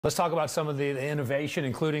Let's talk about some of the innovation,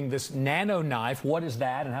 including this NanoKnife. What is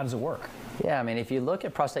that and how does it work? Yeah, I mean, if you look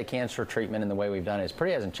at prostate cancer treatment and the way we've done it,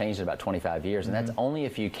 hasn't changed in about 25 years, and that's only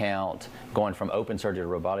if you count going from open surgery to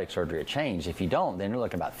robotic surgery, it changed. If you don't, then you're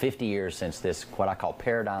looking about 50 years since this, what I call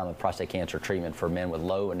paradigm of prostate cancer treatment for men with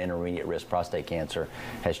low and intermediate risk prostate cancer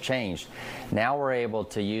has changed. Now we're able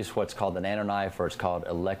to use what's called the NanoKnife, or it's called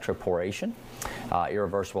electroporation,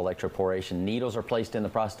 irreversible electroporation. Needles are placed in the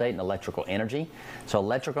prostate and electrical energy. So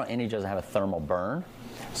electrical energy doesn't have a thermal burn.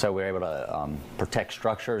 So we're able to protect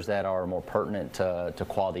structures that are more pertinent to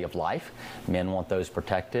quality of life. Men want those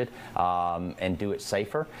protected and do it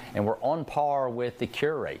safer. And we're on par with the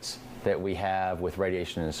cure rates that we have with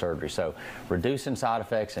radiation and surgery. So reducing side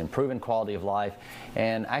effects, improving quality of life,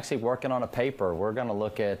 and actually working on a paper, we're going to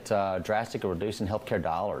look at drastically reducing healthcare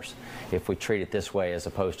dollars if we treat it this way as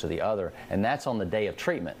opposed to the other. And that's on the day of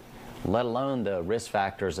treatment, let alone the risk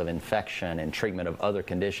factors of infection and treatment of other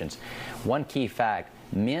conditions. One key fact,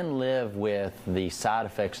 men live with the side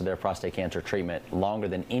effects of their prostate cancer treatment longer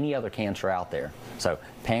than any other cancer out there. So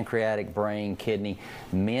pancreatic, brain, kidney,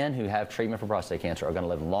 men who have treatment for prostate cancer are going to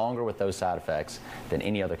live longer with those side effects than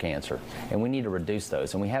any other cancer. And we need to reduce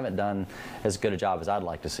those. And we haven't done as good a job as I'd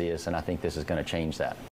like to see us, and I think this is going to change that.